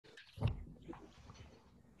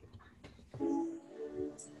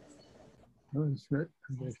Oh, that's right.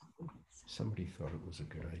 Somebody thought it was a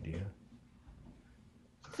good idea.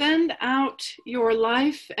 Send out your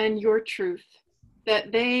life and your truth,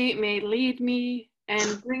 that they may lead me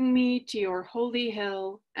and bring me to your holy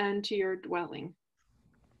hill and to your dwelling.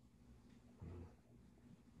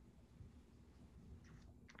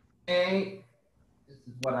 Okay, this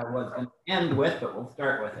is what I was going to end with, but we'll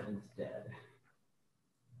start with it instead.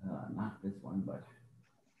 Not this one, but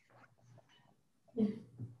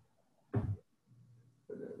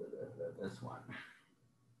this one.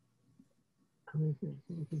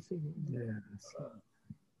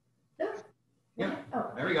 Yes. Yeah,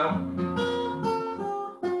 there we go.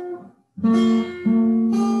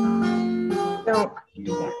 Don't do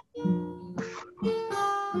that.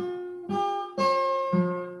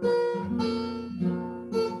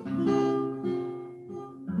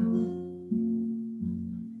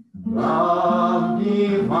 Love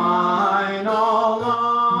divine, all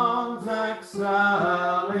love's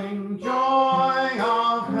excelling joy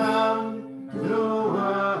of heaven to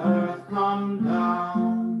earth come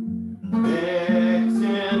down. Fix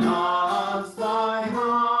in us thy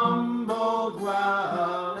humble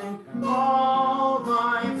dwelling, all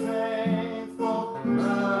thy faithful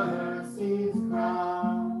mercies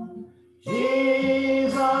crown.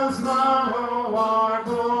 Jesus, thou art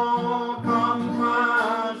all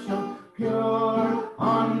compassion, pure,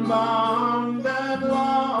 unbounded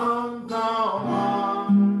love thou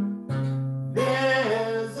art.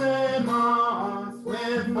 Visit us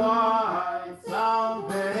with thy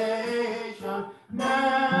salvation,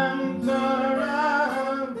 enter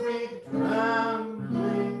every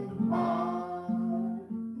trembling heart.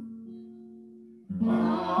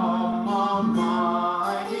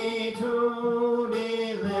 Almighty to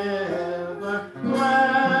deliver,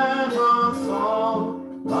 let us all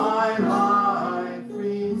thy life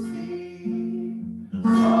receive.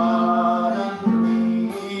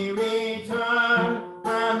 Suddenly return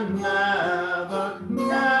and never,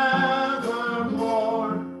 never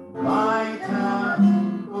more thy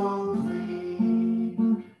temple leave.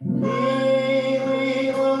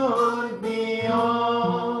 We would be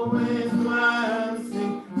always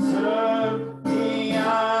blessing, serve thee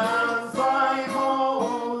as thy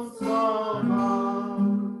host above.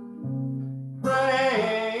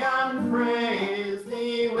 Pray and praise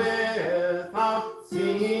thee without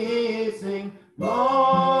ceasing,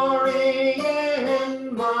 glory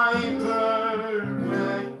in thy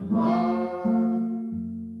perfect love.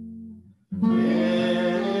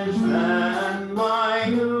 Finish then my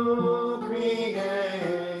new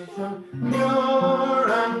creation,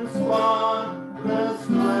 pure and spotless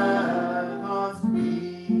let us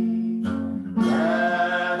be.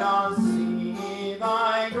 Let us see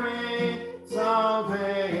thy great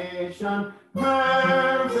salvation,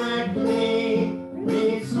 perfectly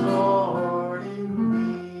restored in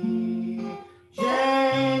thee.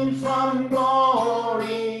 Change from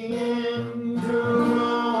glory into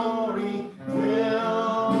glory,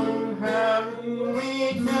 till in heaven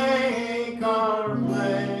we take our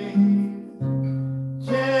place,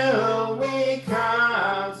 till we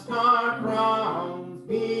cast our crowns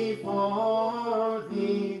before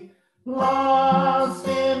thee, lost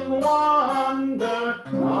in wonder,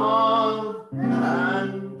 love,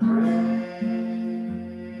 and praise.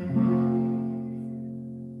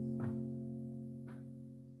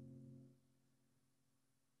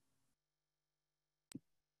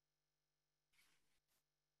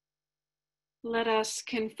 Let us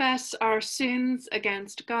confess our sins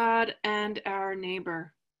against God and our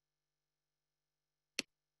neighbor.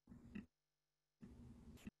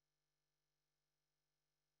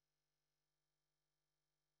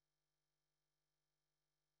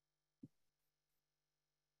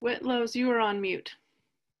 Whitlows, you are on mute.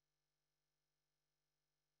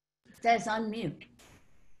 It says unmute.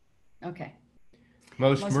 Okay.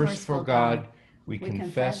 Most merciful God, we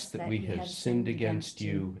confess that we have sinned against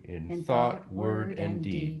you in thought, word, and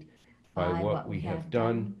deed, by what we have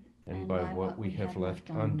done and by what we have left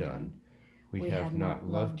undone. We have not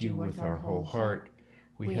loved you with our whole heart.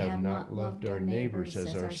 We have not loved our neighbors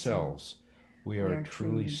as ourselves. We are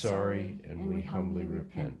truly sorry, and we humbly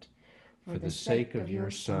repent. For the sake of your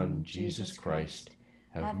Son, Jesus Christ,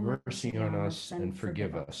 have mercy on us and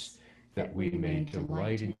forgive us, that we may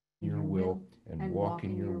delight in your will and walk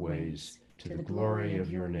in your ways, to the glory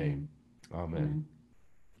of your name. Amen.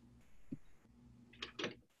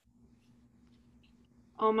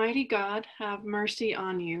 Almighty God, have mercy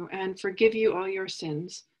on you and forgive you all your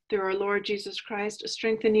sins. Through our Lord Jesus Christ,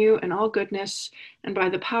 strengthen you in all goodness, and by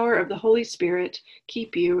the power of the Holy Spirit,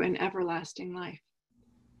 keep you in everlasting life.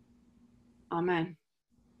 Amen.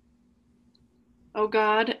 O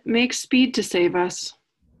God, make speed to save us.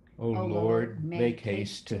 O Lord, make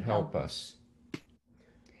haste to help us.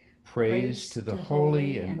 Praise to the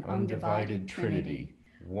holy and undivided Trinity,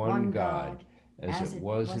 one God, as it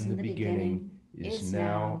was in the beginning, is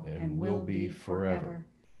now, and will be forever.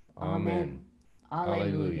 Amen.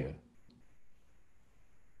 Alleluia.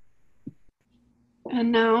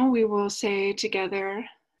 And now we will say together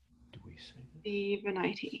Do we say that? the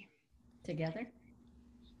Venite. Together?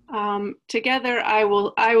 Together, I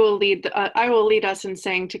will lead us in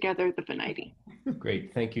saying together the Venite.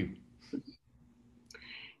 Great, thank you.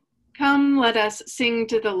 Come, let us sing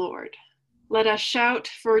to the Lord. Let us shout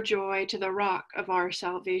for joy to the rock of our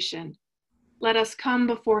salvation. Let us come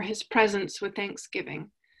before his presence with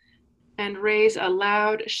thanksgiving and raise a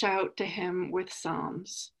loud shout to him with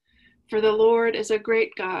psalms. For the Lord is a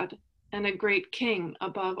great God and a great King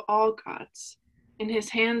above all gods. In his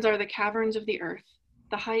hands are the caverns of the earth.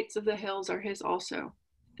 The heights of the hills are his also.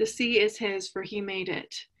 The sea is his, for he made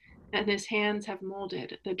it, and his hands have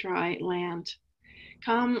molded the dry land.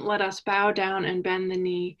 Come, let us bow down and bend the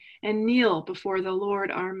knee and kneel before the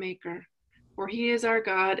Lord our Maker. For he is our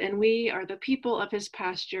God, and we are the people of his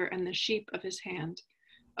pasture and the sheep of his hand.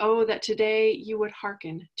 Oh, that today you would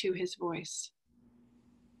hearken to his voice.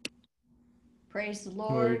 Praise the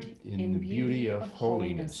Lord in the beauty of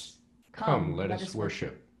holiness. Come, let us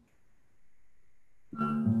worship.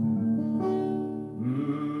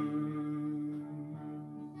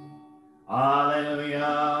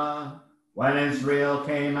 Alleluia. When Israel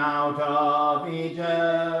came out of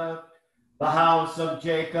Egypt, the house of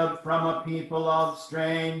Jacob from a people of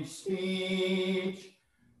strange speech,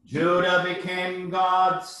 Judah became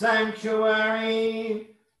God's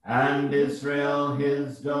sanctuary, and Israel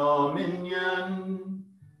his dominion.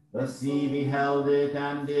 The sea beheld it,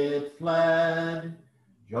 and it fled.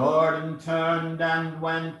 Jordan turned and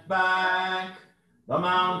went back. The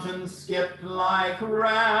mountains skipped like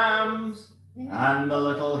rams, and the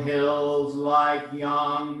little hills like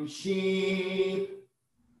young sheep.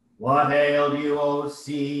 What ailed you, O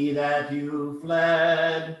sea, that you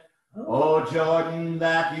fled? O Jordan,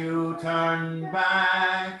 that you turned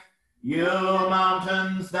back? You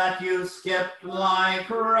mountains, that you skipped like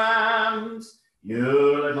rams?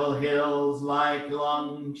 You little hills like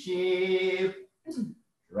young sheep?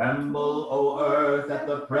 Tremble, O earth, at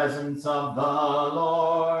the presence of the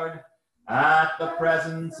Lord, at the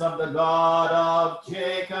presence of the God of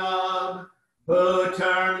Jacob, who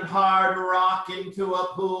turned hard rock into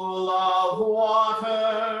a pool of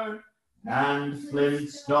water, and flint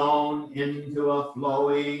stone into a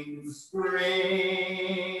flowing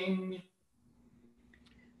spring.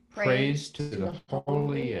 Praise to the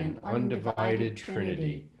holy and undivided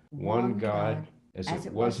Trinity, one God, as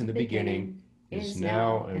it was in the beginning, is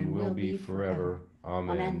now, and will be forever.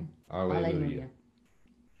 Amen. Alleluia.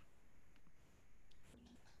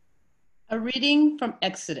 A reading from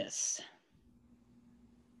Exodus.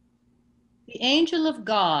 The angel of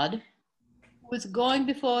God, who was going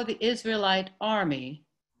before the Israelite army,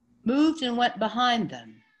 moved and went behind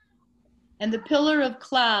them, and the pillar of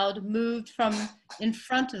cloud moved from in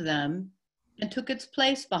front of them and took its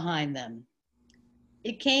place behind them.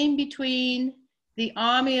 It came between the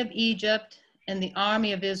army of Egypt and the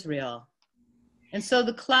army of Israel. And so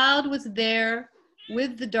the cloud was there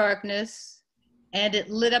with the darkness, and it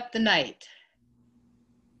lit up the night.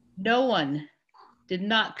 No one did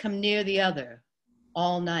not come near the other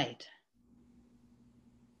all night.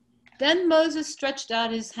 Then Moses stretched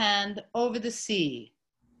out his hand over the sea.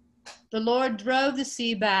 The Lord drove the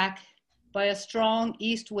sea back by a strong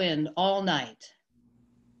east wind all night,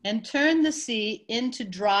 and turned the sea into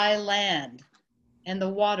dry land, and the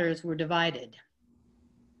waters were divided.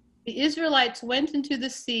 The Israelites went into the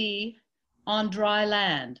sea on dry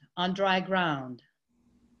land, on dry ground,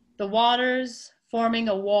 the waters forming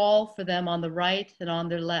a wall for them on the right and on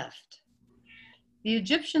their left. The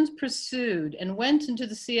Egyptians pursued and went into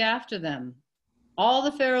the sea after them, all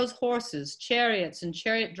the Pharaoh's horses, chariots, and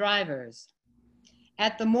chariot drivers.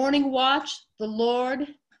 At the morning watch, the Lord,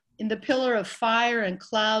 in the pillar of fire and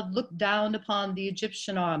cloud, looked down upon the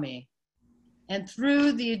Egyptian army and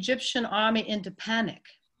threw the Egyptian army into panic.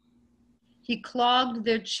 He clogged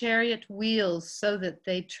their chariot wheels so that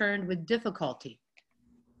they turned with difficulty.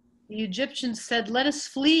 The Egyptians said, "Let us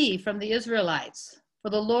flee from the Israelites, for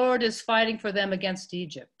the Lord is fighting for them against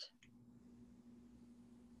Egypt."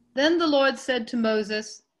 Then the Lord said to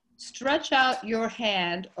Moses, "Stretch out your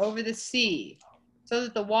hand over the sea, so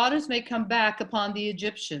that the waters may come back upon the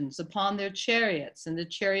Egyptians, upon their chariots and the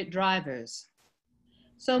chariot drivers."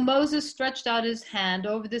 So Moses stretched out his hand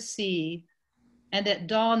over the sea, and at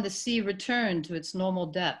dawn the sea returned to its normal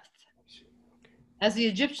depth. As the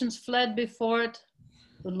Egyptians fled before it,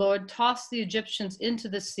 the Lord tossed the Egyptians into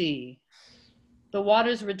the sea. The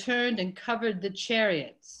waters returned and covered the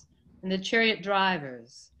chariots and the chariot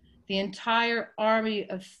drivers, the entire army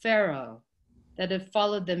of Pharaoh that had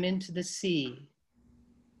followed them into the sea.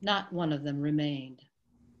 Not one of them remained.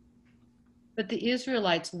 But the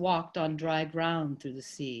Israelites walked on dry ground through the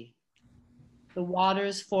sea, the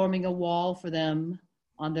waters forming a wall for them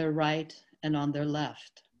on their right and on their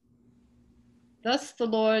left. Thus the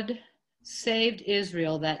Lord saved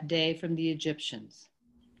Israel that day from the Egyptians.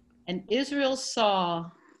 And Israel saw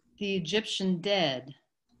the Egyptian dead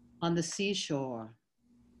on the seashore.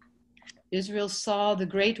 Israel saw the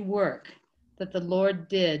great work that the Lord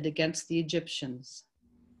did against the Egyptians.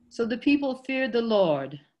 So the people feared the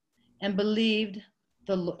Lord and believed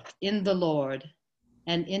in the Lord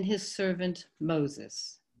and in his servant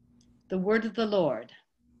Moses. The word of the Lord.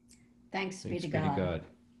 Thanks be to God.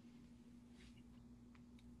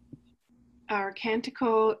 Our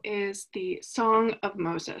canticle is the Song of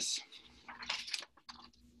Moses.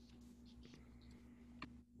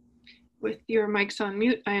 With your mics on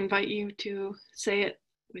mute, I invite you to say it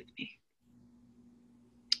with me.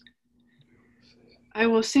 I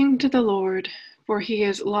will sing to the Lord, for he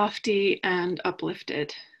is lofty and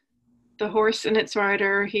uplifted. The horse and its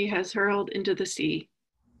rider he has hurled into the sea.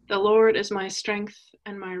 The Lord is my strength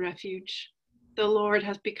and my refuge. The Lord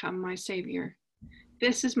has become my savior.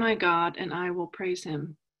 This is my God, and I will praise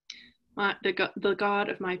him. The God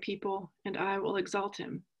of my people, and I will exalt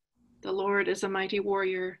him. The Lord is a mighty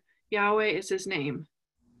warrior. Yahweh is his name.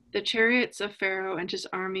 The chariots of Pharaoh and his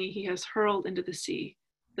army he has hurled into the sea.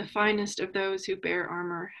 The finest of those who bear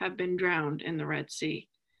armor have been drowned in the Red Sea.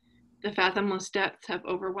 The fathomless depths have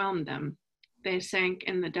overwhelmed them. They sank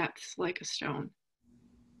in the depths like a stone.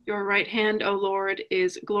 Your right hand, O Lord,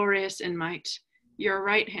 is glorious in might. Your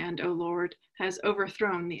right hand, O Lord, has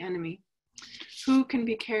overthrown the enemy. Who can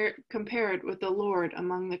be compared with the Lord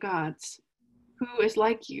among the gods? Who is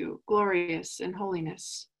like you, glorious in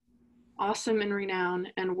holiness, awesome in renown,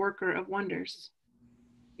 and worker of wonders?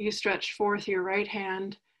 You stretched forth your right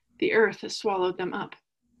hand, the earth has swallowed them up.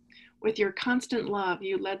 With your constant love,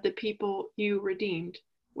 you led the people you redeemed.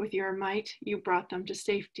 With your might, you brought them to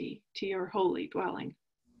safety, to your holy dwelling.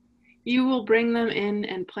 You will bring them in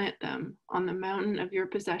and plant them on the mountain of your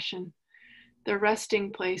possession, the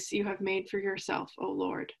resting place you have made for yourself, O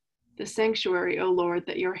Lord, the sanctuary, O Lord,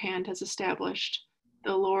 that your hand has established.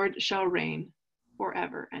 The Lord shall reign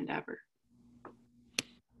forever and ever.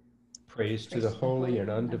 Praise to the holy and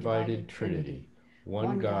undivided Trinity,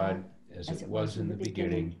 one God, as it was in the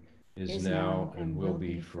beginning, is now, and will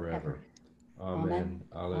be forever. Amen.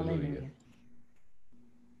 Alleluia.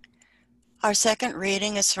 Our second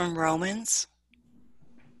reading is from Romans.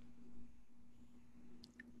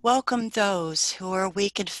 Welcome those who are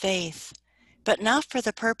weak in faith, but not for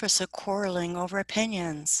the purpose of quarreling over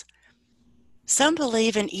opinions. Some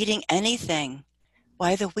believe in eating anything,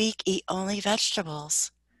 while the weak eat only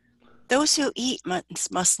vegetables. Those who eat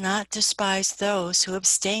must not despise those who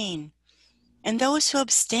abstain, and those who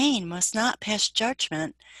abstain must not pass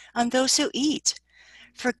judgment on those who eat,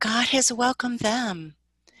 for God has welcomed them.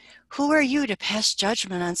 Who are you to pass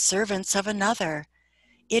judgment on servants of another?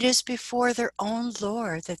 It is before their own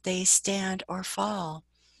Lord that they stand or fall,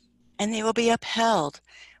 and they will be upheld,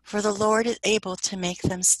 for the Lord is able to make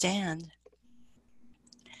them stand.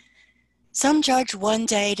 Some judge one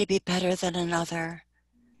day to be better than another,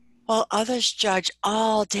 while others judge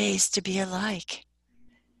all days to be alike.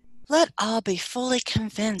 Let all be fully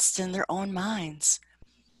convinced in their own minds.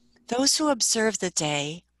 Those who observe the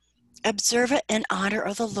day, observe it in honor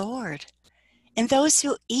of the Lord. And those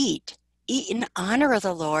who eat in honor of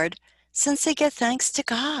the Lord, since they give thanks to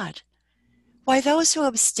God. While those who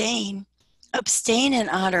abstain in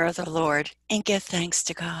honor of the Lord and give thanks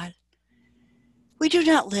to God. We do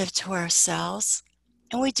not live to ourselves,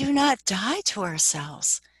 and we do not die to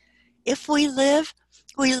ourselves. If we live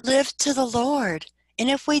to the Lord, and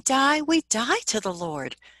if we die to the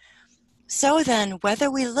Lord. So then, whether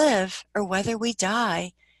we live or whether we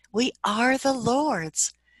die, we are the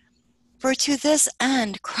Lord's. For to this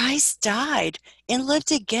end Christ died and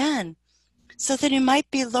lived again, so that he might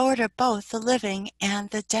be Lord of both the living and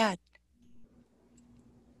the dead.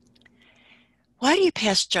 Why do you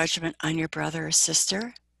pass judgment on your brother or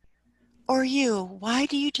sister? Or you, why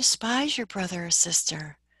do you despise your brother or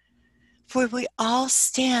sister? For we all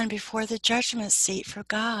stand before the judgment seat of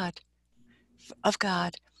God.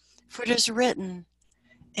 For it is written,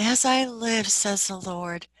 "As I live, says the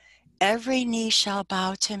Lord, every knee shall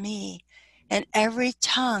bow to me, and every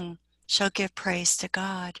tongue shall give praise to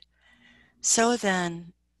God." So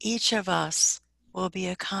then, each of us will be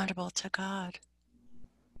accountable to God.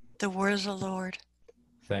 The word of the Lord.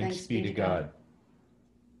 Thanks be to God.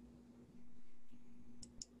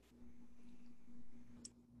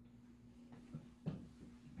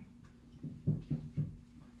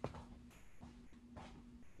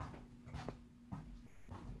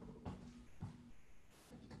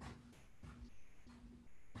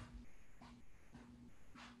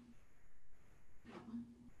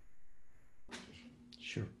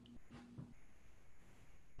 Sure.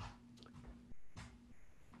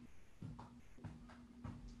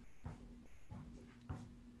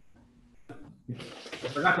 I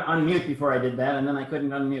forgot to unmute before I did that, and then I couldn't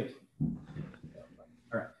unmute.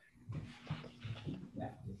 All right. Yeah.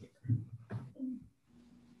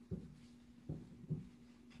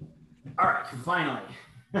 All right, finally.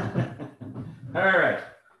 All right.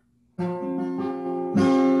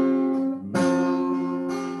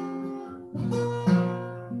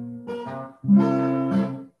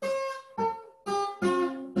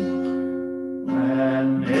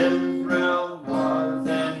 When Israel was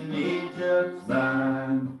in Egypt's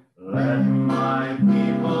land, let my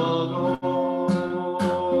people go.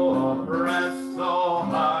 Oppressed so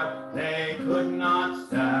hard they could not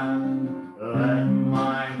stand. Let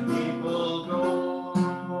my people go.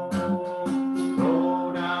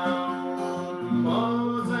 Go down,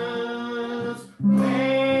 Moses,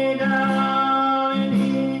 way down in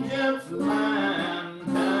Egypt's land.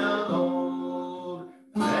 Tell old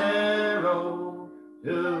Pharaoh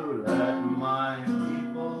to let my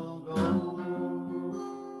people go.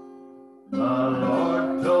 The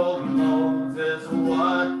Lord told Moses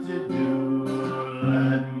what to do.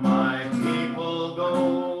 Let my people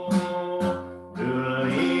go to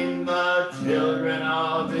lead the children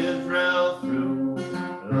of Israel through.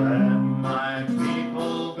 Let my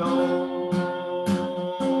people go.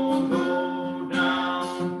 Go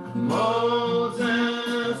down,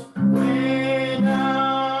 Moses, way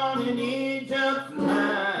down in Egypt's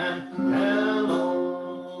land. Tell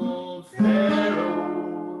old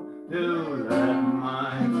Pharaoh to let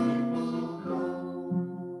my people go.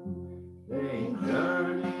 They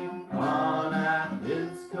journeyed on at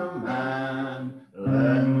his command.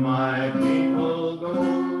 Let my people go.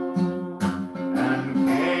 And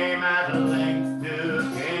came at length to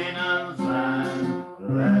Canaan's land.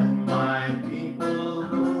 Let my people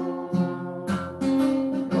go.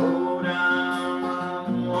 Go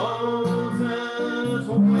down, Moses,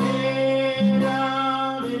 way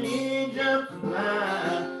down in Egypt's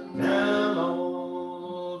land. Tell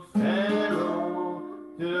old Pharaoh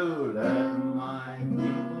to let my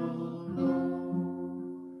people go.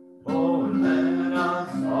 Oh, let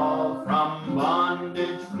us all from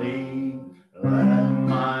bondage flee. Let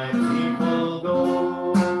my people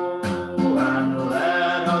go. And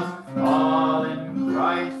let us all in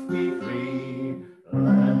Christ be free.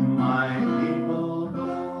 Let my people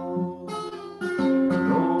go.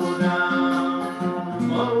 Go down,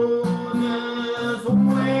 Moses,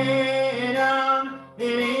 way down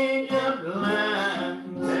in Egypt land.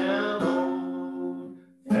 Tell old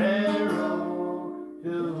Pharaoh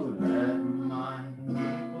to let my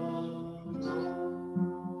people go.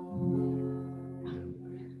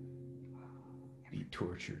 Be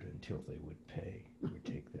tortured until they would pay. We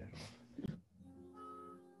take that off.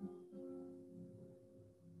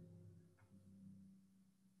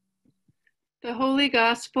 The Holy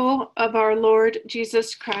Gospel of our Lord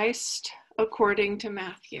Jesus Christ according to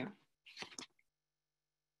Matthew.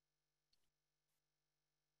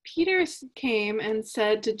 Peter came and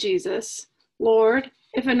said to Jesus, Lord,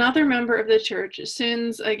 if another member of the church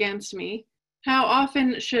sins against me, how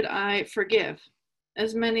often should I forgive?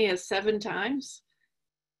 As many as 7 times?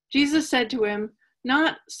 Jesus said to him,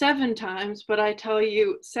 not 7 times, but I tell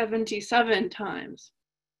you 77 times.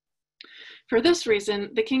 For this reason,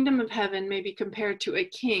 the kingdom of heaven may be compared to a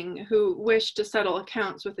king who wished to settle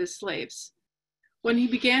accounts with his slaves. When he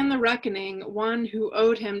began the reckoning, one who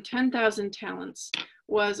owed him 10,000 talents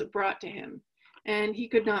was brought to him, and he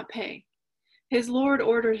could not pay. His lord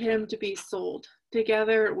ordered him to be sold,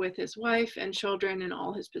 together with his wife and children and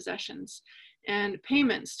all his possessions, and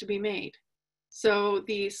payments to be made. So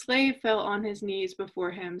the slave fell on his knees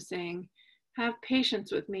before him, saying, have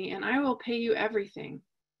patience with me, and I will pay you everything.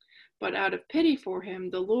 But out of pity for him,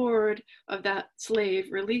 the lord of that slave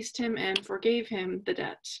released him and forgave him the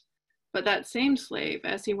debt. But that same slave,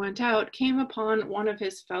 as he went out, came upon one of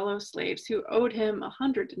his fellow slaves who owed him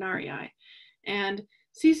 100 denarii, and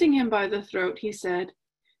seizing him by the throat, he said,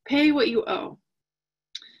 pay what you owe.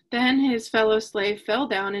 Then his fellow slave fell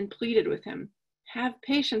down and pleaded with him, have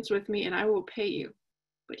patience with me, and I will pay you.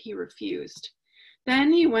 But he refused.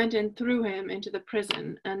 Then he went and threw him into the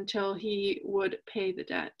prison until he would pay the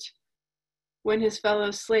debt. When his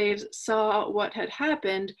fellow slaves saw what had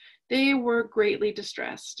happened, they were greatly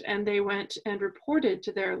distressed, and they went and reported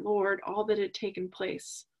to their lord all that had taken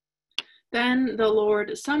place. Then the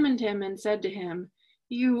Lord summoned him and said to him,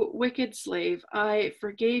 "You wicked slave, I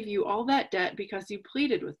forgave you all that debt because you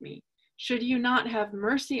pleaded with me. Should you not have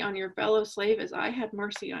mercy on your fellow slave as I had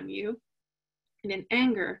mercy on you?" And in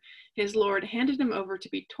anger, his Lord handed him over to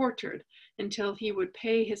be tortured until he would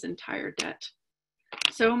pay his entire debt.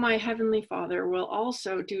 So my heavenly Father will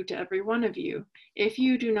also do to every one of you if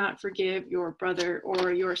you do not forgive your brother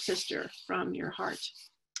or your sister from your heart.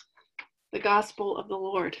 The Gospel of the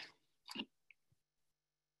Lord.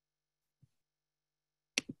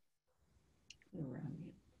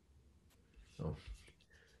 Oh.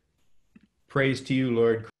 Praise to you,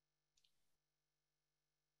 Lord.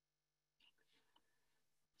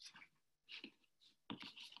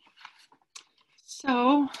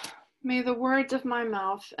 So may the words of my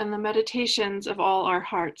mouth and the meditations of all our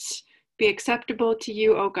hearts be acceptable to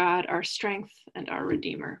you, O God, our strength and our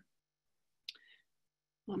Redeemer.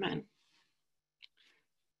 Amen.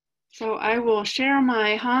 So I will share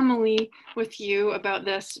my homily with you about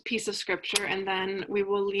this piece of scripture, and then we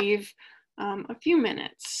will leave a few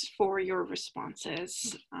minutes for your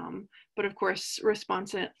responses. But of course,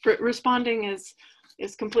 responding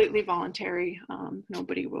is completely voluntary.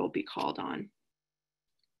 Nobody will be called on.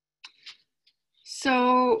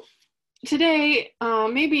 So today,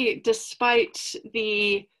 maybe despite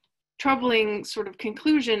the troubling sort of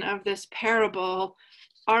conclusion of this parable,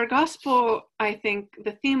 our gospel, I think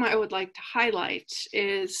the theme I would like to highlight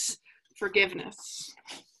is forgiveness.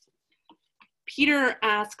 Peter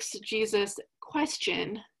asks Jesus a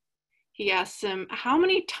question. He asks him, "How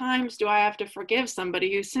many times do I have to forgive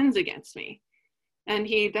somebody who sins against me?" And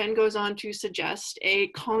he then goes on to suggest a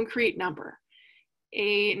concrete number,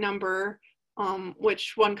 a number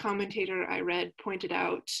which one commentator I read pointed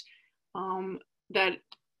out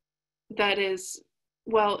that is,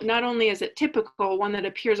 well, not only is it typical, one that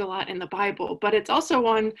appears a lot in the Bible, but it's also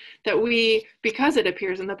one that we, because it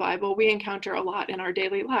appears in the Bible, we encounter a lot in our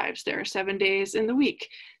daily lives. There are 7 days in the week.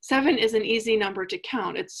 7 is an easy number to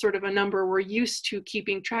count. It's sort of a number we're used to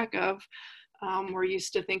keeping track of. We're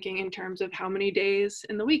used to thinking in terms of how many days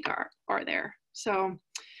in the week are there. So,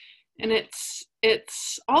 and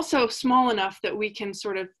it's also small enough that we can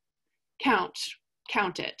sort of count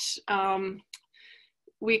it.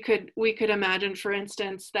 We could imagine, for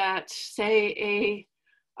instance, that say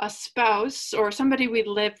a spouse or somebody we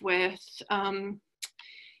live with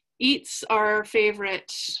eats our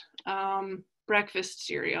favorite breakfast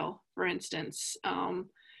cereal, for instance,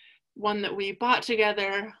 one that we bought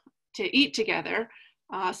together to eat together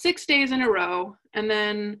 6 days in a row, and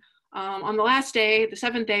then on the last day, the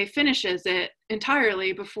 7th day, finishes it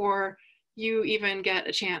entirely before you even get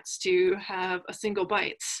a chance to have a single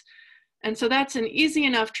bite. And so that's an easy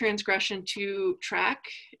enough transgression to track.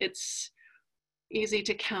 It's easy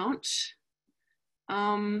to count.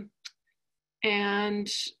 And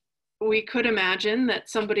we could imagine that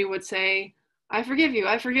somebody would say, "I forgive you,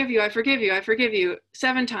 I forgive you, I forgive you, I forgive you,"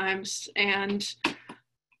 7 times. And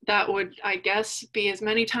that would, I guess, be as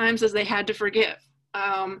many times as they had to forgive.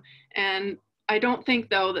 And I don't think,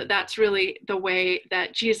 though, that that's really the way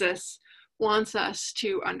that Jesus wants us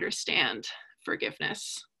to understand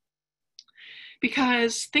forgiveness.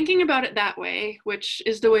 Because thinking about it that way, which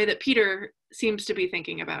is the way that Peter seems to be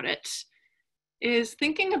thinking about it, is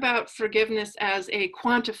thinking about forgiveness as a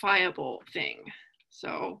quantifiable thing.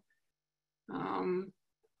 So,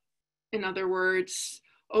 in other words,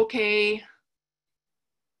 okay,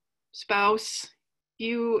 spouse,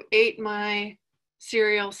 you ate my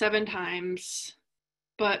cereal 7 times,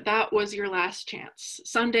 but that was your last chance.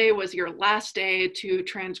 Sunday was your last day to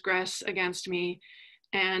transgress against me,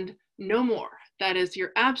 and no more. That is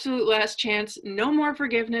your absolute last chance. No more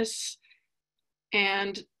forgiveness,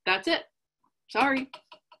 and that's it. Sorry.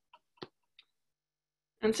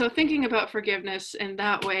 And so thinking about forgiveness in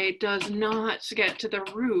that way does not get to the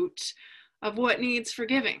root of what needs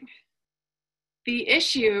forgiving. The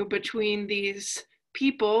issue between these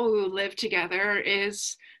people who live together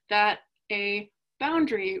is that a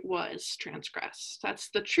boundary was transgressed. That's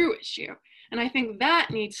the true issue. And I think that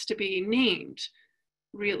needs to be named,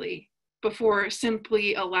 really, before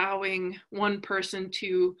simply allowing one person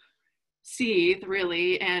to seethe,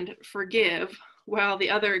 really, and forgive while the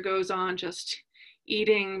other goes on just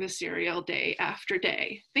eating the cereal day after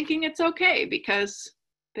day, thinking it's okay because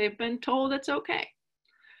they've been told it's okay.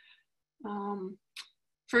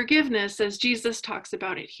 Forgiveness, as Jesus talks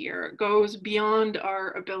about it here, goes beyond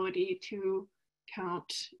our ability to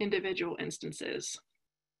count individual instances.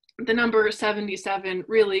 The number 77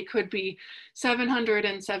 really could be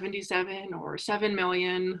 777 or 7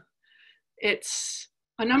 million. It's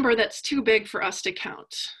a number that's too big for us to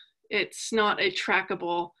count. It's not a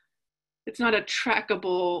trackable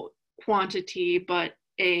quantity, but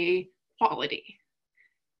a quality.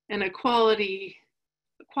 And a quality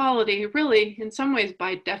really, in some ways,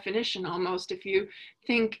 by definition almost, if you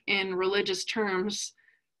think in religious terms,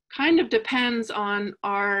 kind of depends on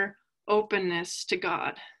our openness to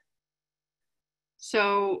God.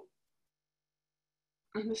 So,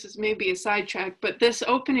 and this is maybe a sidetrack, but this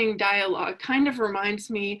opening dialogue kind of reminds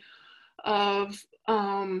me of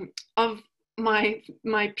my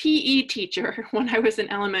PE teacher when I was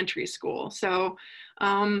in elementary school. So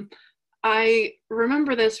I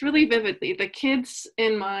remember this really vividly. The kids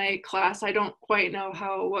in my class, I don't quite know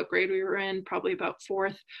what grade we were in, probably about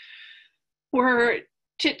fourth, were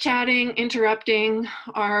chit-chatting, interrupting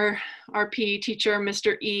our PE teacher,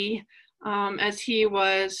 Mr. E, as he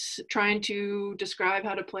was trying to describe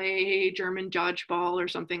how to play German dodgeball or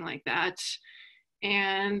something like that.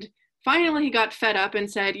 And finally, he got fed up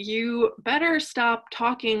and said, "You better stop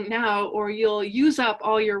talking now or you'll use up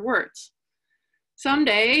all your words.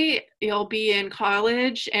 Someday you'll be in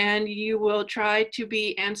college and you will try to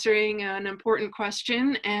be answering an important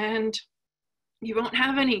question and you won't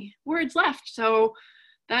have any words left. So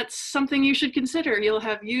that's something you should consider. You'll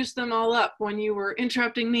have used them all up when you were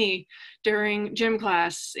interrupting me during gym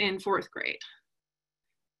class in 4th grade."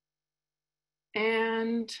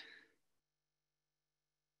 And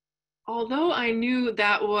although I knew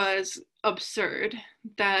that was absurd,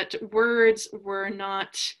 that words were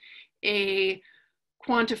not a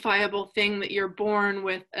quantifiable thing that you're born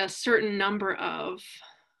with a certain number of,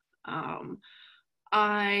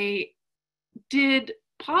 I did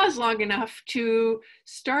pause long enough to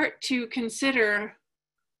start to consider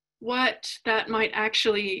what that might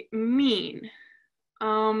actually mean.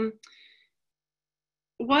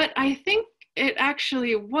 What I think it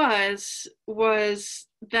actually was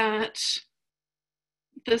that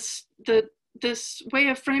this way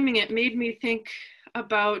of framing it made me think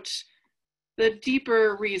about the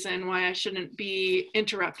deeper reason why I shouldn't be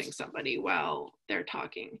interrupting somebody while they're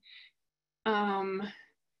talking.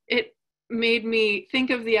 It made me think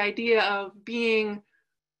of the idea of being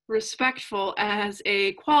respectful as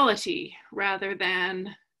a quality rather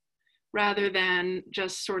than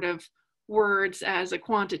just sort of words as a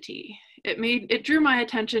quantity. It drew my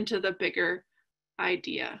attention to the bigger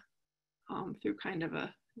idea through kind of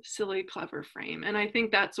a silly, clever frame. And I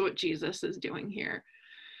think that's what Jesus is doing here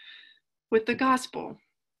with the gospel.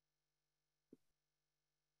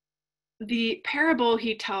 The parable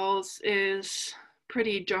he tells is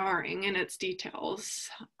pretty jarring in its details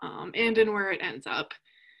and in where it ends up.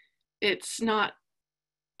 It's not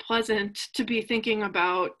pleasant to be thinking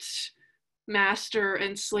about master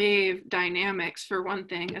and slave dynamics, for one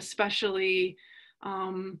thing, especially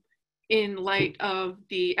in light of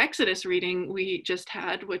the Exodus reading we just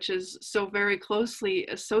had, which is so very closely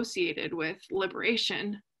associated with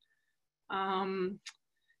liberation.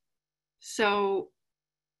 So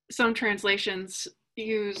some translations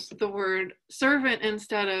use the word servant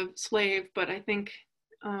instead of slave, but I think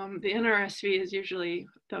the NRSV is usually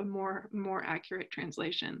the more accurate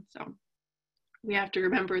translation. So we have to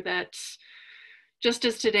remember that just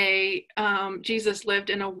as today, Jesus lived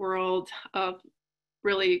in a world of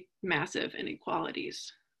really massive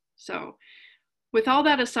inequalities. So with all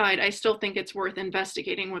that aside, I still think it's worth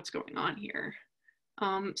investigating what's going on here.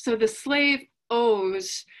 So the slave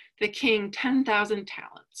owes the king 10,000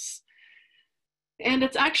 talents. And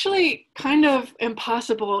it's actually kind of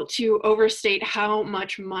impossible to overstate how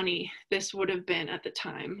much money this would have been at the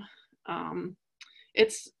time.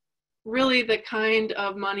 It's really the kind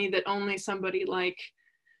of money that only somebody like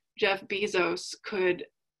Jeff Bezos could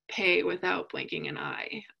pay without blinking an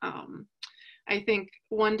eye. I think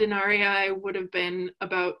 1 denarii would have been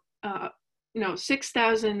about,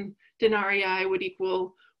 6,000 denarii would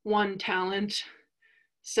equal 1 talent.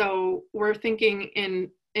 So we're thinking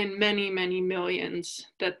in many, many millions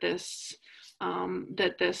that this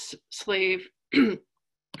slave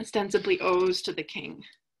ostensibly owes to the king.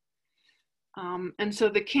 And so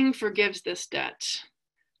the king forgives this debt.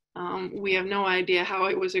 We have no idea how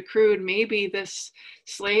it was accrued. Maybe this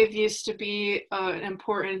slave used to be an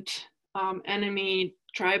important enemy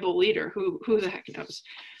tribal leader. Who the heck knows?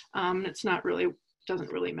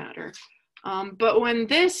 Doesn't really matter. But when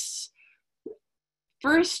this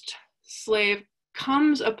first slave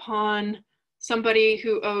comes upon somebody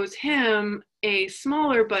who owes him a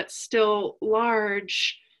smaller but still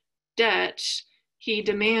large debt, he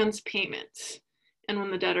demands payment. And when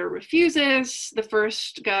the debtor refuses, the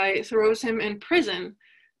first guy throws him in prison,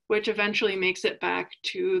 which eventually makes it back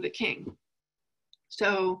to the king.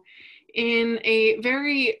 So in a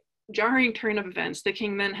very jarring turn of events, the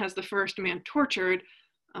king then has the first man tortured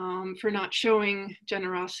for not showing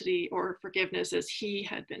generosity or forgiveness as he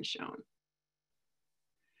had been shown.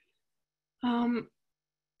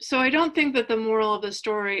 So I don't think that the moral of the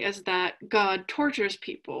story is that God tortures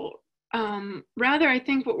people. Rather, I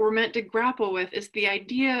think what we're meant to grapple with is the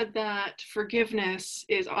idea that forgiveness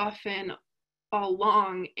is often a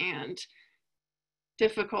long and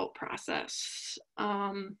difficult process.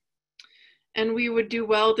 And we would do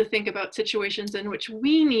well to think about situations in which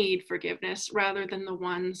we need forgiveness rather than the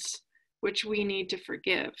ones which we need to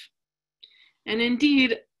forgive. And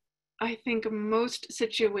indeed, I think most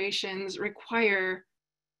situations require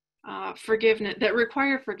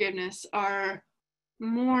forgiveness are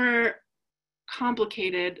more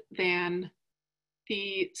complicated than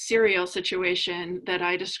the serial situation that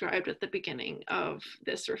I described at the beginning of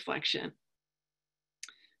this reflection.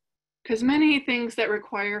 Because many things that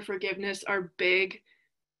require forgiveness are big,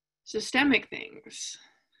 systemic things.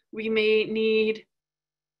 We may need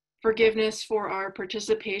forgiveness for our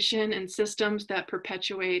participation in systems that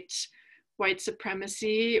perpetuate white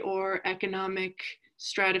supremacy or economic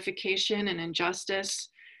stratification and injustice.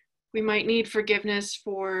 We might need forgiveness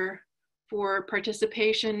for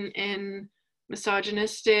participation in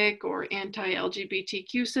misogynistic or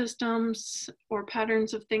anti-LGBTQ systems or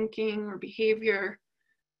patterns of thinking or behavior.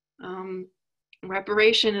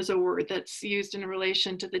 Reparation is a word that's used in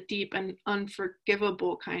relation to the deep and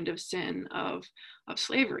unforgivable kind of sin of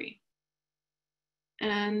slavery.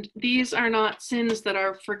 And these are not sins that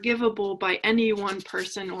are forgivable by any one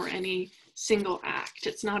person or any single act.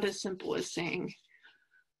 It's not as simple as saying,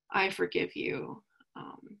 I forgive you,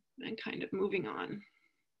 and kind of moving on.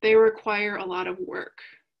 They require a lot of work.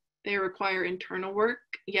 They require internal work,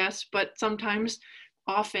 yes, but sometimes,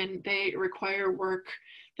 often, they require work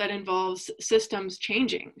that involves systems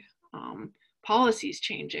changing, policies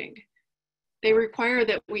changing. They require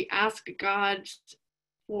that we ask God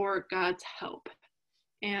for God's help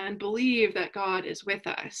and believe that God is with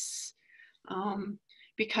us,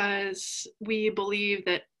 because we believe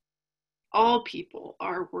that all people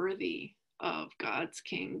are worthy of God's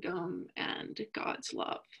kingdom and God's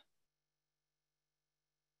love.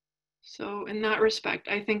 So in that respect,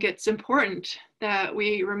 I think it's important that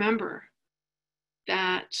we remember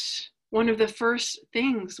that one of the first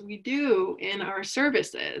things we do in our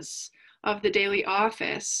services of the daily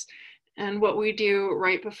office and what we do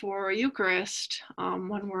right before Eucharist,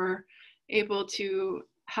 when we're able to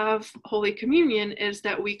have Holy Communion, is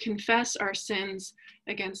that we confess our sins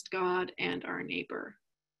against God and our neighbor.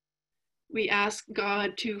 We ask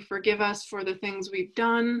God to forgive us for the things we've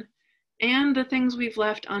done and the things we've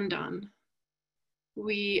left undone.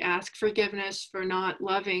 We ask forgiveness for not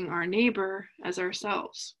loving our neighbor as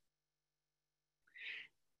ourselves.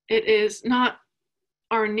 It is not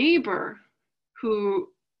our neighbor who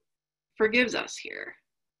forgives us here.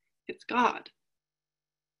 It's God.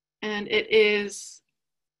 And it is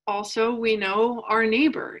also, we know, our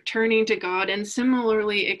neighbor turning to God and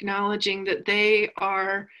similarly acknowledging that they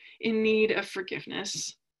are in need of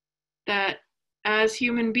forgiveness, that as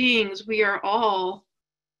human beings, we are all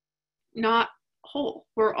not whole.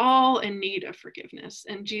 We're all in need of forgiveness,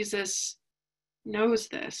 and Jesus knows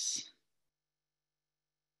this.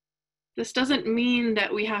 This doesn't mean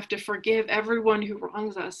that we have to forgive everyone who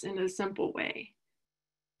wrongs us in a simple way.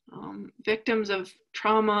 Victims of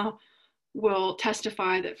trauma will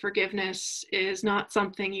testify that forgiveness is not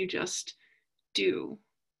something you just do.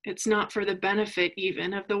 It's not for the benefit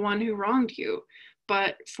even of the one who wronged you,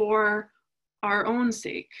 but for our own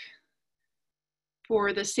sake,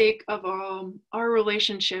 for the sake of our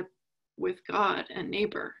relationship with God and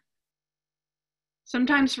neighbor.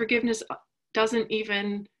 Sometimes forgiveness doesn't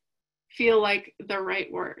even feel like the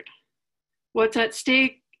right word. What's at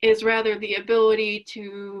stake is rather the ability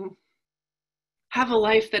to have a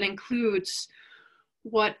life that includes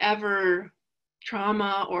whatever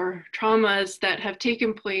trauma or traumas that have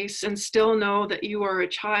taken place and still know that you are a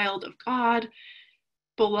child of God,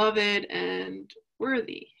 beloved and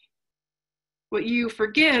worthy. What you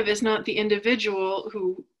forgive is not the individual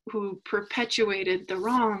who perpetuated the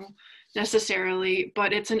wrong necessarily,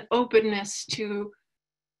 but it's an openness to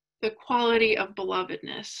the quality of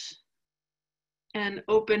belovedness and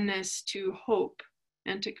openness to hope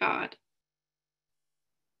and to God.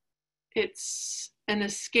 It's an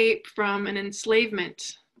escape from an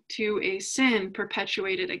enslavement to a sin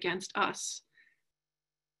perpetuated against us,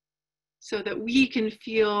 so that we can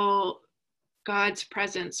feel God's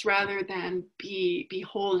presence rather than be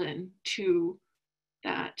beholden to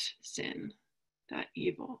that sin, that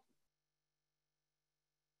evil.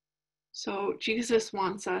 So Jesus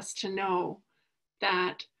wants us to know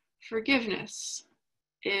that forgiveness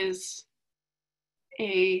is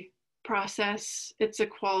a process, it's a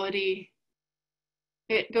quality.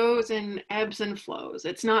 It goes in ebbs and flows.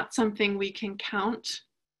 It's not something we can count,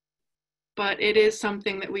 but it is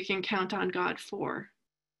something that we can count on God for,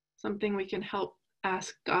 something we can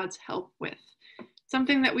ask God's help with,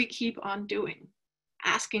 something that we keep on doing,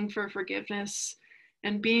 asking for forgiveness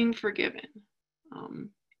and being forgiven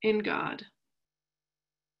in God.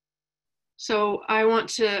 So I want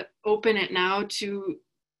to open it now to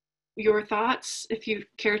your thoughts, if you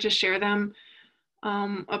care to share them,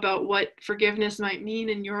 about what forgiveness might mean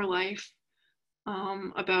in your life,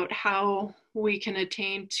 about how we can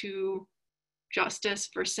attain to justice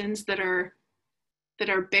for sins that are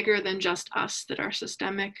bigger than just us, that are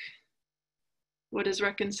systemic. What is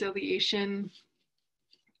reconciliation?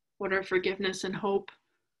 What are forgiveness and hope?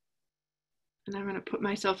 And I'm going to put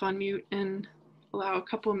myself on mute and allow a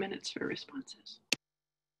couple of minutes for responses.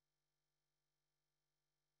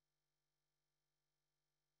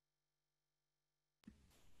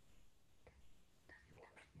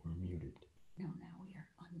 We're muted. No, now we are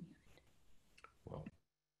unmuted. Well.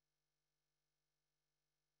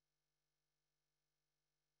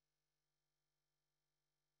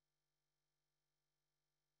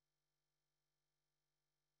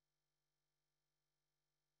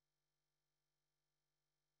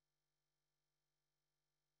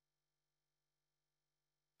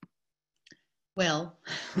 Well,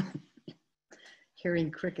 hearing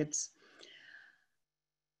crickets.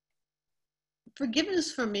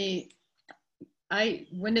 Forgiveness for me,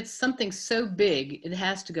 when it's something so big, it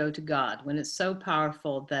has to go to God. When it's so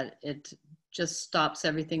powerful that it just stops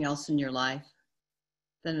everything else in your life,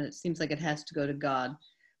 then it seems like it has to go to God.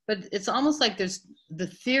 But it's almost like there's the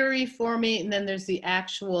theory for me, and then there's the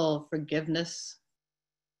actual forgiveness.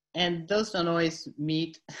 And those don't always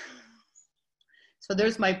meet. So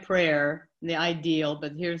there's my prayer, the ideal,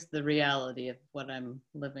 but here's the reality of what I'm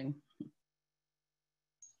living.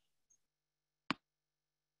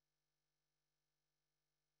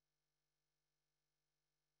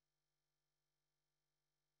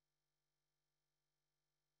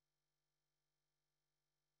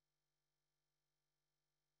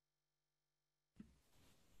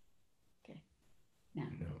 Okay. Now.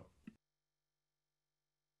 No.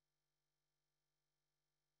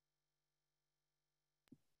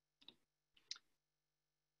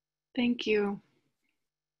 Thank you.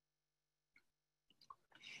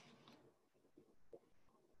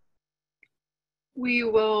 We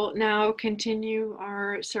will now continue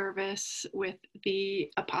our service with the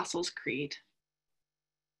Apostles' Creed,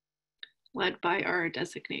 led by our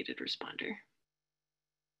designated responder.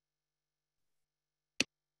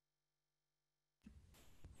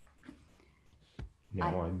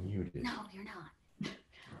 Now I'm muted. No, you're not.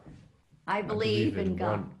 I believe in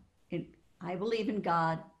God. I believe in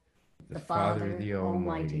God, the Father, the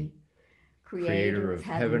Almighty, creator of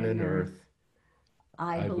heaven and earth.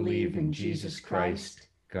 I believe in Jesus Christ,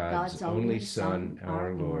 God's only Son,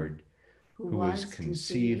 our Lord, who was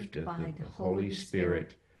conceived by the Holy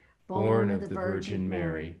Spirit, born of the Virgin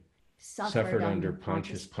Mary, suffered under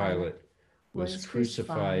Pontius Pilate, was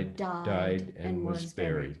crucified, died, and was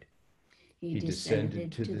buried. He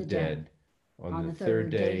descended to the dead. On the third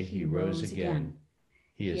day he rose again.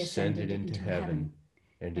 He ascended into heaven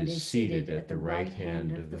and is seated at the right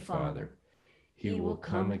hand of the Father. He will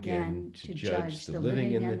come again to judge the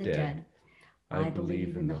living and the dead. I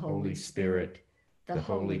believe in the Holy Spirit, the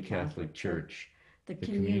Holy Catholic Church, the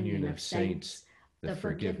communion of saints, the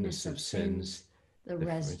forgiveness of sins, the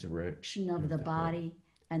resurrection of the body,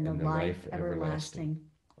 and the life everlasting.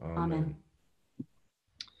 Amen.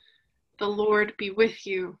 The Lord be with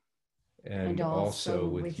you. And also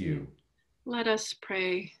with you. Let us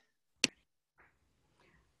pray.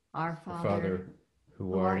 Our Father,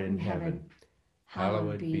 who art in heaven,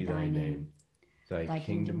 hallowed be thy name. Thy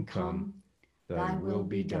kingdom come, thy will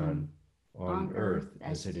be done, on earth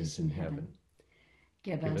as it is in heaven.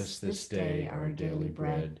 Give us this day our daily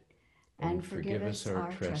bread, and forgive us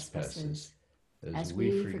our trespasses, as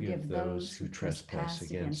we forgive those who trespass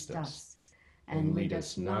against us. And lead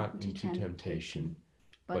us not into temptation,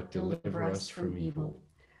 but deliver us from evil.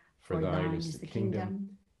 For thine is the kingdom,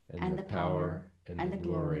 and the power, and the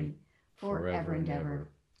glory, forever and ever.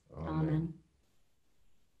 Amen.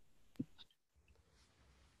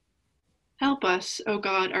 Help us, O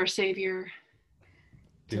God, our Savior.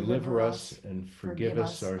 Deliver us and forgive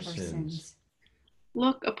us our sins.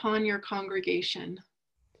 Look upon your congregation.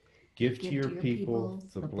 Give to your people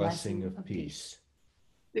the blessing of peace.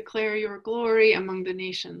 Declare your glory among the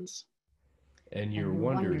nations. And your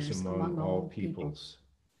wonders among all peoples.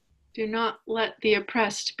 Do not let the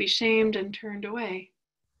oppressed be shamed and turned away.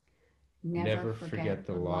 Never forget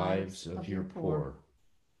the lives of your poor.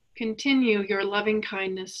 Continue your loving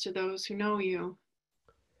kindness to those who know you.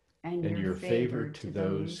 And your favor to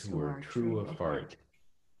those who are true of heart.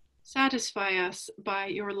 Satisfy us by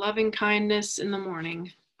your loving kindness in the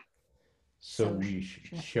morning. So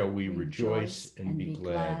shall we rejoice and be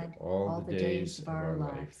glad all the days of our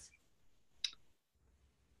lives.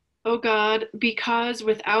 O God, because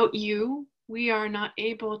without you, we are not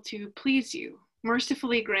able to please you,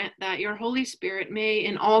 mercifully grant that your Holy Spirit may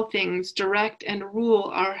in all things direct and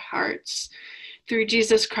rule our hearts. Through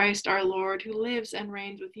Jesus Christ our Lord, who lives and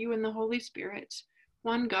reigns with you in the Holy Spirit,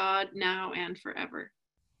 one God, now and forever.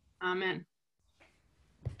 Amen.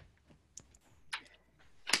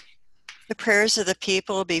 The prayers of the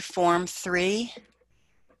people will be Form 3.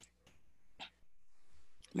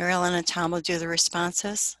 Marilyn and Tom will do the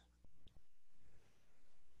responses.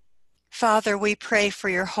 Father, we pray for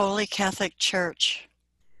your holy Catholic Church.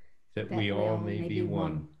 That we all may be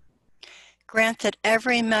one. Grant that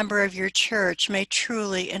every member of your church may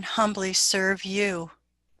truly and humbly serve you.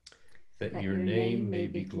 That your name may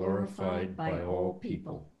be glorified by all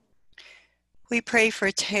people. We pray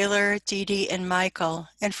for Taylor, Dee Dee, and Michael,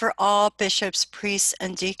 and for all bishops, priests,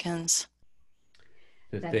 and deacons.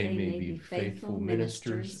 That they may be faithful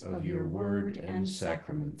ministers of your word and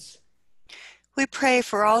sacraments. We pray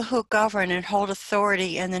for all who govern and hold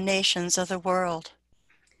authority in the nations of the world.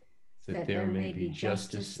 That there may be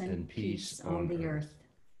justice and peace on the earth.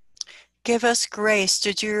 Give us grace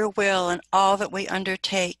to do your will in all that we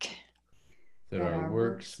undertake. That our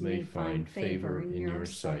works may find favor in your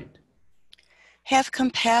sight. Have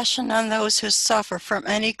compassion on those who suffer from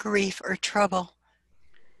any grief or trouble.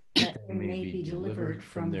 That they may be delivered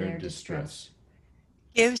from their distress.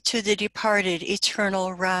 Give to the departed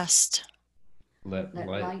eternal rest. Let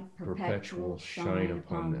light perpetual shine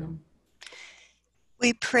upon them.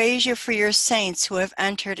 We praise you for your saints who have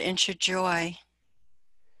entered into joy.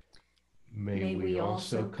 May we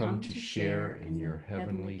also come to share in your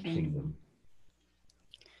heavenly kingdom.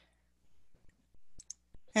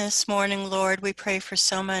 And this morning, Lord, we pray for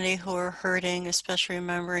so many who are hurting, especially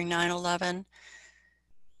remembering 9/11.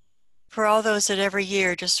 For all those that every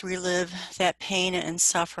year just relive that pain and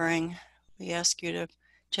suffering, we ask you to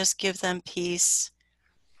just give them peace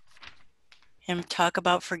and talk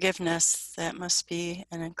about forgiveness. That must be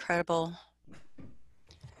an incredible,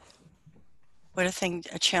 what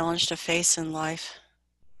a challenge to face in life.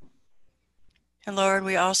 And Lord,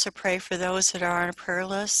 we also pray for those that are on a prayer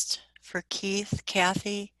list, for Keith,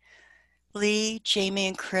 Kathy, Lee, Jamie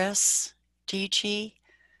and Chris, DG,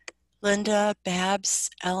 Linda, Babs,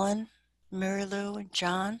 Ellen, Mary Lou, and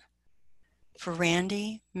John, for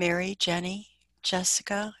Randy, Mary, Jenny,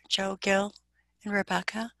 Jessica, Joe, Gil, and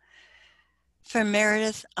Rebecca, for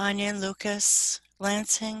Meredith, Anya, and Lucas,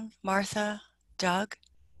 Lansing, Martha, Doug,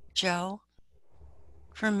 Joe,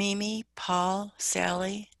 for Mimi, Paul,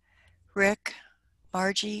 Sally, Rick,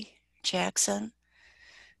 Margie, Jackson,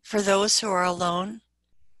 for those who are alone,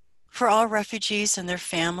 for all refugees and their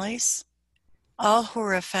families, all who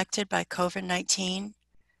are affected by COVID-19,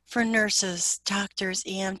 for nurses, doctors,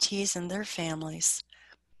 EMTs, and their families,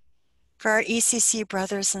 for our ECC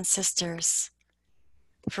brothers and sisters,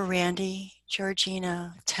 for Randy,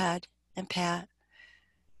 Georgina, Ted, and Pat,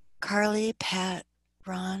 Carly, Pat,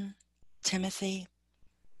 Ron, Timothy,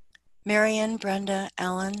 Marion, Brenda,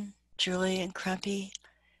 Ellen, Julie, and Crumpy,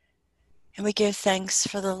 and we give thanks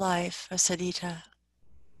for the life of Sadita,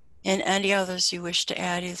 and any others you wish to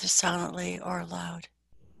add either silently or aloud.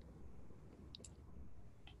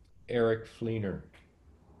 Eric Fleener.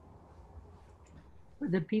 For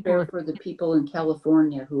the people in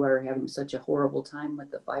California who are having such a horrible time with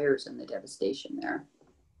the fires and the devastation there.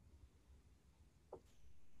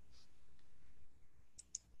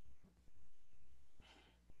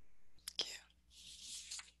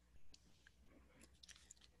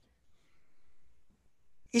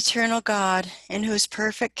 Eternal God, in whose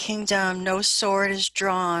perfect kingdom no sword is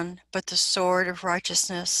drawn but the sword of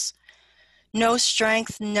righteousness, no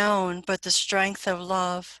strength known but the strength of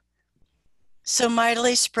love, so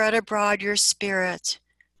mightily spread abroad your Spirit,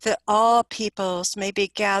 that all peoples may be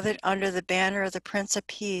gathered under the banner of the Prince of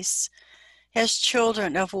Peace, as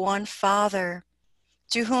children of one Father,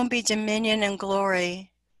 to whom be dominion and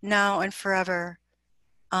glory, now and forever.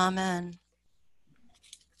 Amen.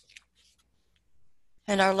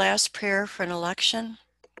 And our last prayer for an election.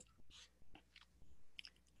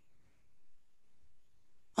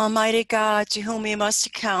 Almighty God, to whom we must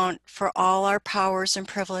account for all our powers and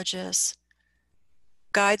privileges,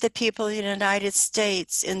 guide the people of the United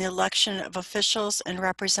States in the election of officials and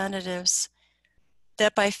representatives,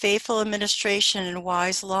 that by faithful administration and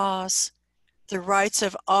wise laws, the rights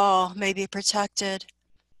of all may be protected,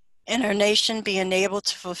 and our nation be enabled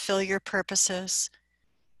to fulfill your purposes.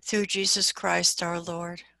 Through Jesus Christ our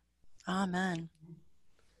Lord. Amen.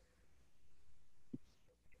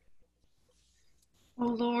 O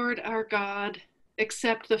Lord our God,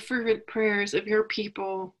 accept the fervent prayers of your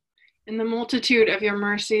people. In the multitude of your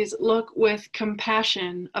mercies, look with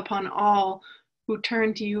compassion upon all who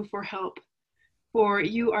turn to you for help. For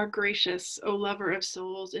you are gracious, O lover of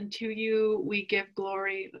souls, and to you we give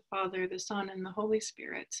glory, the Father, the Son, and the Holy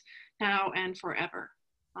Spirit, now and forever.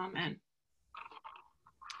 Amen.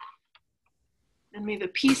 And may the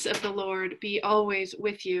peace of the Lord be always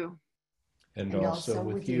with you. And also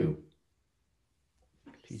with you.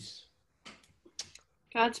 Peace.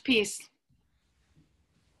 God's peace.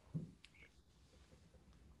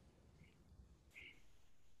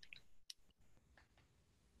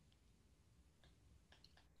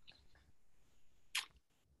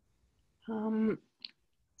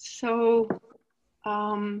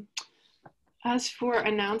 As for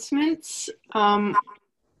announcements,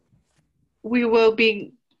 we will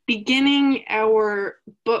be beginning our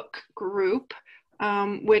book group,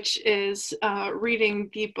 which is reading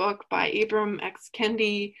the book by Ibram X.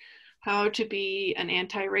 Kendi, How to Be an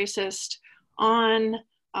Anti-Racist, on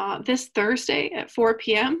this Thursday at 4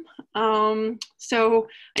 p.m. So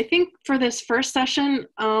I think for this first session,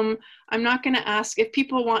 I'm not going to ask if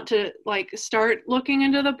people want to start looking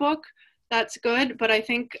into the book. That's good, but I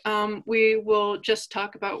think we will just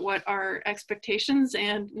talk about what our expectations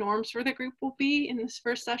and norms for the group will be in this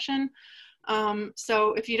first session.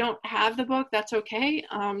 So if you don't have the book, that's okay.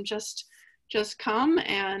 Just come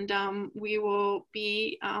and we will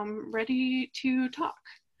be ready to talk.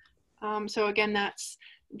 So again, that's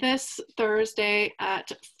this Thursday at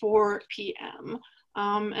 4 p.m.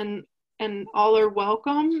 And all are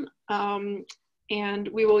welcome. And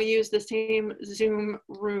we will use the same Zoom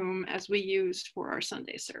room as we used for our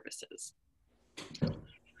Sunday services.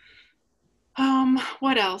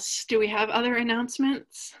 What else? Do we have other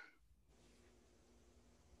announcements?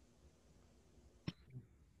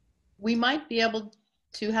 We might be able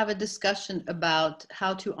to have a discussion about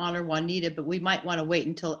how to honor Juanita, but we might want to wait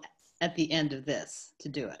until at the end of this to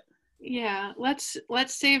do it. Yeah, let's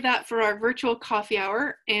save that for our virtual coffee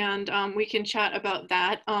hour, and we can chat about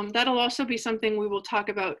that. That'll also be something we will talk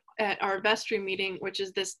about at our vestry meeting, which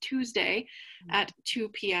is this Tuesday at 2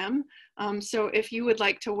 p.m. So if you would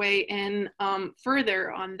like to weigh in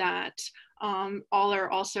further on that, all are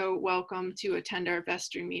also welcome to attend our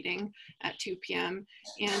vestry meeting at 2 p.m.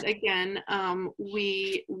 And again,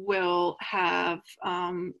 we will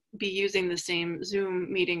be using the same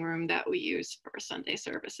Zoom meeting room that we use for Sunday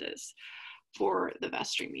services for the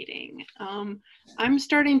vestry meeting. I'm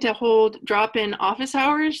starting to hold drop-in office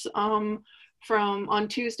hours on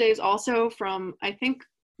Tuesdays also from, I think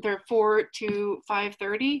they're 4 to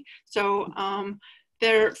 5:30. So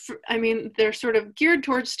they're sort of geared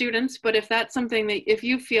towards students, but if that's something that, if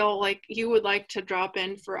you feel like you would like to drop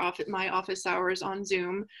in for my office hours on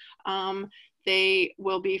Zoom, they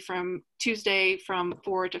will be from Tuesday from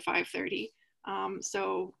 4 to 5:30.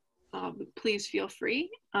 So please feel free.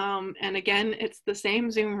 And again, it's the same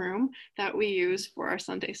Zoom room that we use for our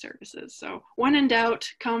Sunday services. So when in doubt,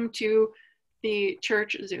 come to the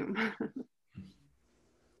church Zoom.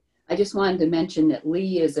 I just wanted to mention that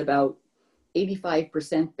Lee is about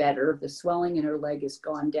 85% better. The swelling in her leg has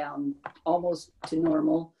gone down almost to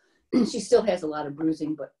normal. She still has a lot of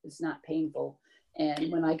bruising, but it's not painful. And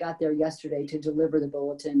when I got there yesterday to deliver the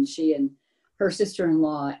bulletin, she and her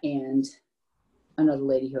sister-in-law and another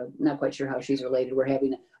lady who I'm not quite sure how she's related, were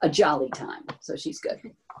having a jolly time. So she's good.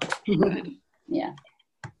 Good. Yeah.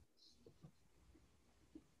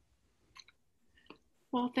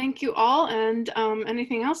 Well, thank you all, and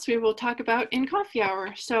anything else we will talk about in coffee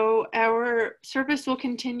hour. So our service will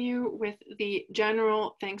continue with the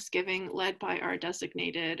general Thanksgiving led by our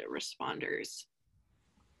designated responders.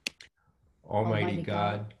 Almighty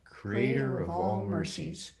God, creator of all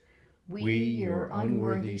mercies, we, your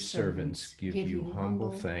unworthy servants, give you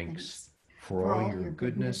humble thanks for all your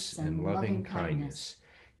goodness and loving kindness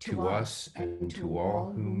to us and to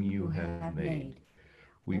all whom you have made.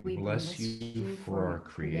 We bless you for our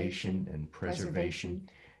creation and preservation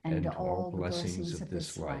and all blessings of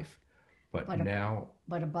this life, but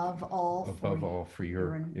above all for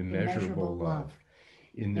your immeasurable love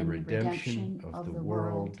in the redemption of the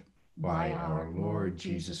world by our Lord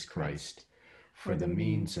Jesus Christ. for the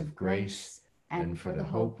means of grace, and for the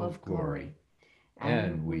hope of glory.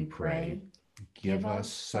 And we pray, give us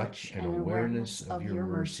such an awareness of your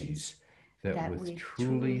mercies, that with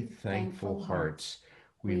truly thankful hearts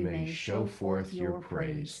we may show forth your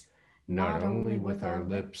praise, not only with our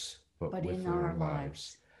lips, but with our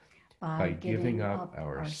lives, by giving up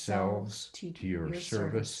ourselves to your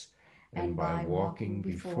service, and by walking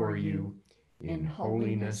before you in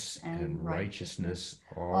holiness and righteousness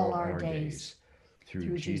all our days,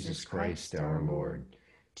 through Jesus Christ our Lord,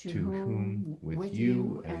 to whom, with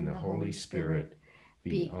you and the Holy Spirit,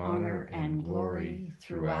 be honor and glory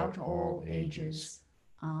throughout all ages.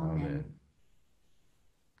 Amen.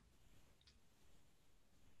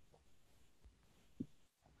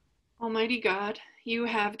 Almighty God, you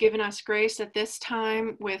have given us grace at this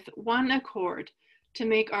time with one accord to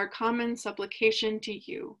make our common supplication to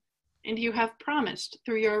you. And you have promised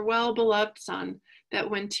through your well-beloved Son that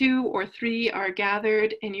when 2 or 3 are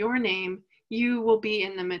gathered in your name, you will be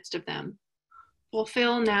in the midst of them.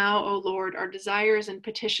 Fulfill now, O Lord, our desires and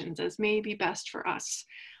petitions as may be best for us,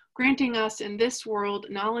 granting us in this world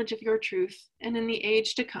knowledge of your truth, and in the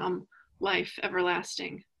age to come, life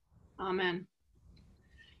everlasting. Amen.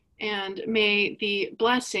 And may the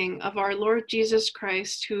blessing of our Lord Jesus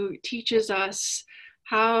Christ, who teaches us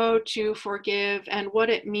how to forgive and what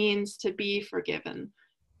it means to be forgiven,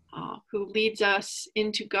 who leads us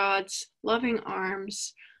into God's loving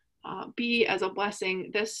arms, be as a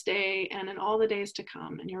blessing this day and in all the days to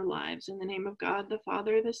come in your lives. In the name of God, the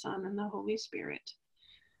Father, the Son, and the Holy Spirit.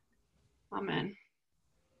 Amen.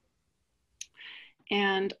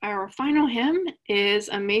 And our final hymn is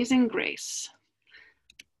Amazing Grace.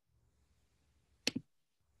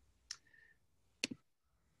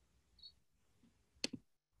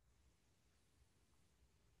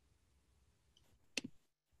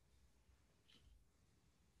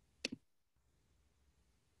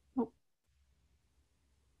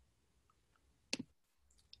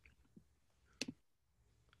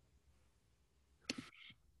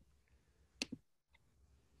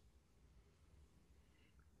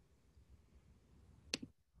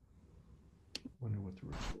 Wonder what the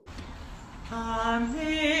rest.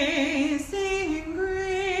 Amazing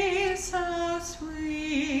grace, how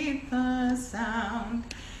sweet the sound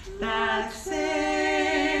that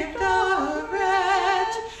saved a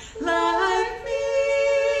wretch like me.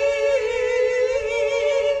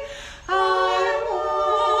 I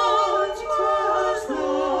once was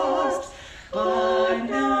lost, but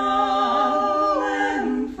now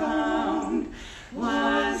am found,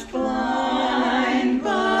 was blind,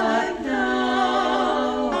 but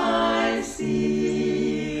now I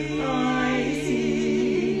see.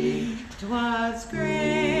 'Twas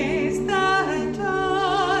grace that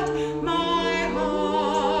taught my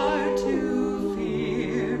heart to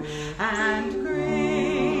fear, and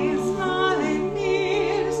grace my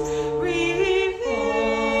fears revealed.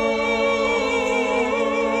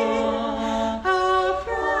 How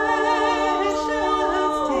precious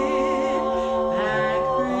did that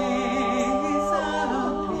grace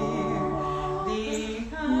appear, the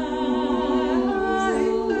hour I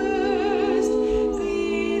first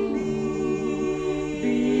believed.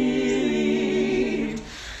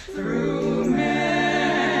 Through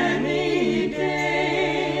many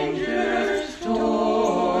dangers,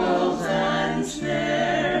 toils, and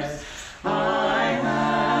snares, I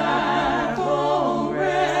have already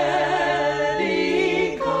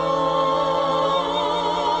come.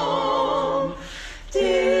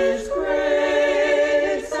 'Tis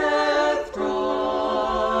grace hath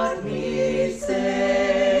brought me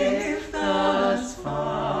safe thus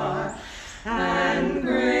far, and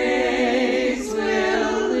grace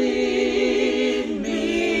will lead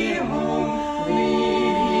me home,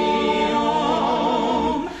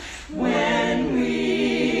 when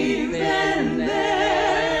we've been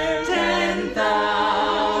there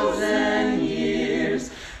 10,000 years,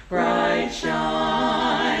 bright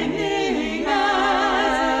shining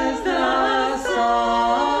as the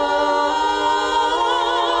sun,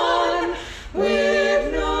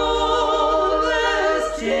 with no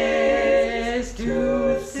less tears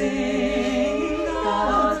to sing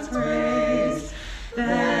God's praise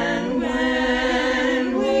than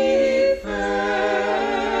when we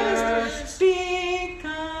first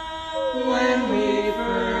begun. When we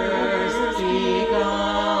first begun.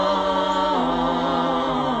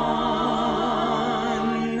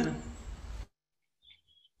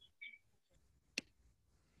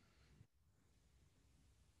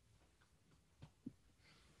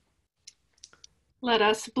 Let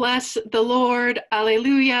us bless the Lord.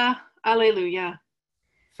 Alleluia, alleluia.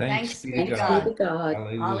 Thanks be to Thanks God. be to God.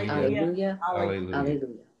 Hallelujah. Hallelujah. Hallelujah. Hallelujah.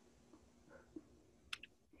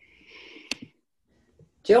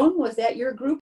 Joan, was that your group?